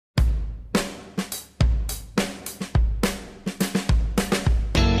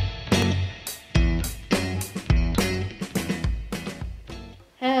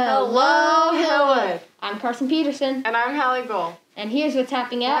Hello, Hillwood. I'm Carson Peterson. And I'm Hallie Gold. And here's what's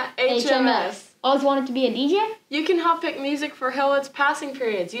happening at HMS. Always wanted to be a DJ? You can help pick music for Hillwood's passing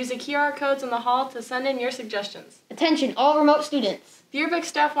periods. Use the QR codes in the hall to send in your suggestions. Attention, all remote students. The Yearbook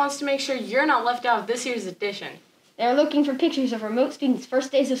staff wants to make sure you're not left out of this year's edition. They are looking for pictures of remote students'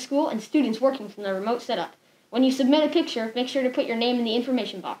 first days of school and students working from their remote setup. When you submit a picture, make sure to put your name in the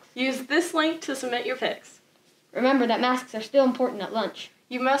information box. Use this link to submit your pics. Remember that masks are still important at lunch.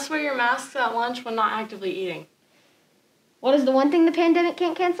 You must wear your masks at lunch when not actively eating. What is the one thing the pandemic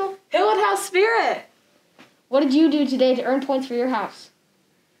can't cancel? Hillwood House Spirit! What did you do today to earn points for your house?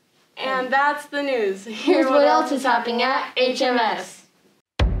 And that's the news. Here's what else is happening at HMS.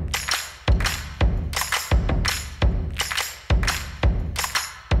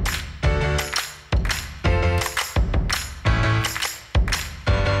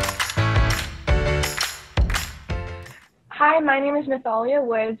 Hi, my name is Nathalia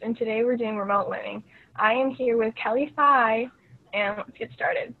Woods, and today we're doing remote learning. I am here with Kelly Phi, and let's get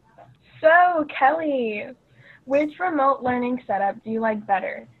started. So, Kelly, which remote learning setup do you like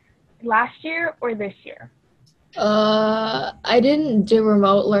better, last year or this year? I didn't do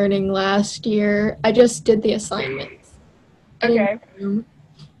remote learning last year. I just did the assignments. Okay.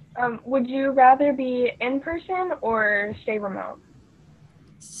 Would you rather be in person or stay remote?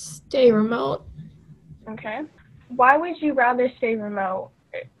 Stay remote. Okay. Why would you rather stay remote,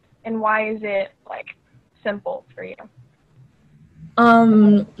 and why is it, simple for you?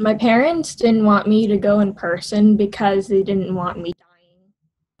 My parents didn't want me to go in person because they didn't want me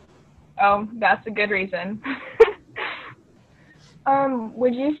dying. Oh, that's a good reason.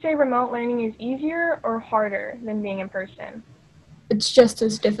 Would you say remote learning is easier or harder than being in person? It's just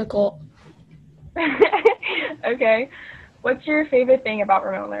as difficult. Okay. What's your favorite thing about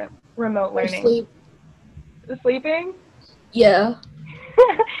remote learning? Sleep. Sleeping? Yeah.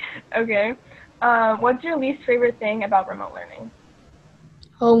 Okay. What's your least favorite thing about remote learning?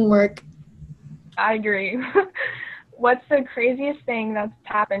 Homework. I agree. What's the craziest thing that's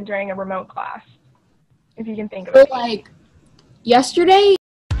happened during a remote class? If you can think of it. Yesterday?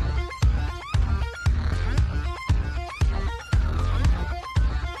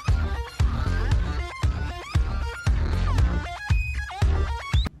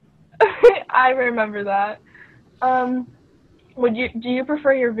 I remember that. Do you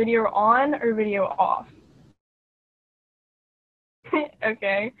prefer your video on or video off?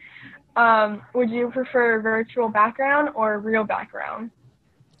 Okay. Would you prefer virtual background or real background?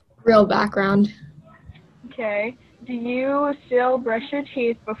 Real background. Okay. Do you still brush your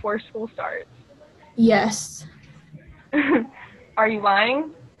teeth before school starts? Yes. Are you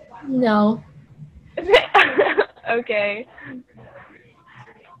lying? No. Okay.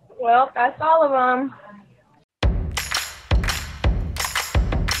 Well, that's all of them.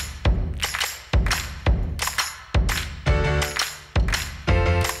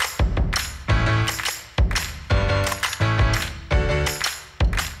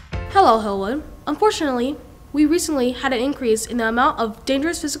 Hello, Hillwood. Unfortunately, we recently had an increase in the amount of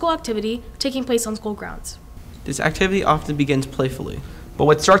dangerous physical activity taking place on school grounds. This activity often begins playfully, but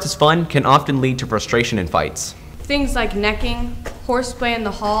what starts as fun can often lead to frustration and fights. Things like necking, horseplay in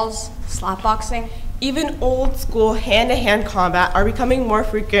the halls, slapboxing, even old school hand-to-hand combat are becoming more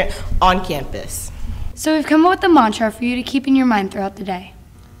frequent on campus. So we've come up with a mantra for you to keep in your mind throughout the day.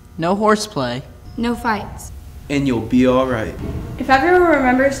 No horseplay. No fights. And you'll be all right. If everyone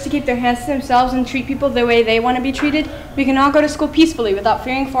remembers to keep their hands to themselves and treat people the way they want to be treated, we can all go to school peacefully without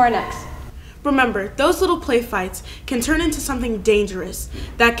fearing for our necks. Remember, those little play fights can turn into something dangerous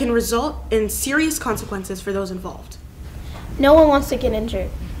that can result in serious consequences for those involved. No one wants to get injured,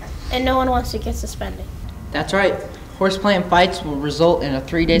 and no one wants to get suspended. That's right. Horseplay and fights will result in a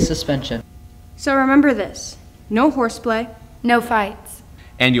 3-day suspension. So remember this: no horseplay, no fights.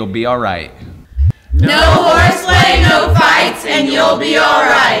 And you'll be all right. No horseplay, no fights, and you'll be all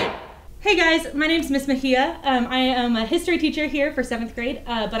right. Hey guys, my name's Miss Mejia. I am a history teacher here for 7th grade,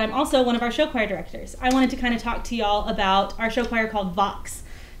 but I'm also one of our show choir directors. I wanted to kind of talk to y'all about our show choir called Vox.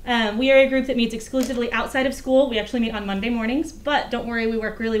 We are a group that meets exclusively outside of school. We actually meet on Monday mornings, but don't worry, we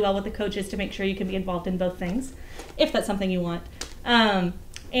work really well with the coaches to make sure you can be involved in both things, if that's something you want. And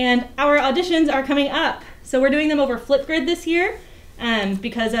our auditions are coming up. So we're doing them over Flipgrid this year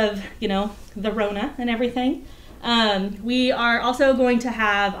because of, the Rona and everything. We are also going to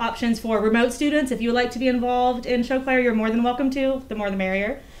have options for remote students. If you would like to be involved in show choir, you're more than welcome to. The more the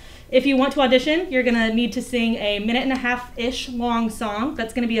merrier. If you want to audition, you're going to need to sing a 1.5-ish long song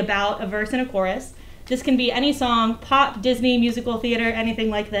that's going to be about a verse and a chorus. This can be any song, pop, Disney, musical, theater, anything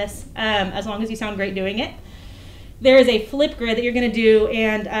like this, as long as you sound great doing it. there is a flip grid that you're going to do,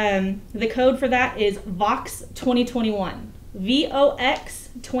 and the code for that is VOX 2021. VOX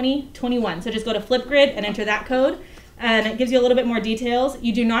 2021. So just go to Flipgrid and enter that code, and it gives you a little bit more details.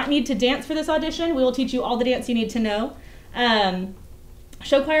 You do not need to dance for this audition. We will teach you all the dance you need to know.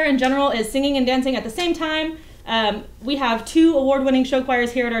 Show choir in general is singing and dancing at the same time. We have 2 award-winning show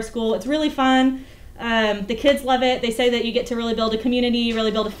choirs here at our school. It's really fun. The kids love it. They say that you get to really build a community,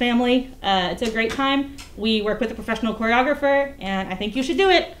 really build a family. It's a great time. We work with a professional choreographer, and I think you should do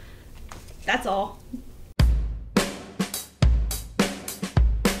it. That's all.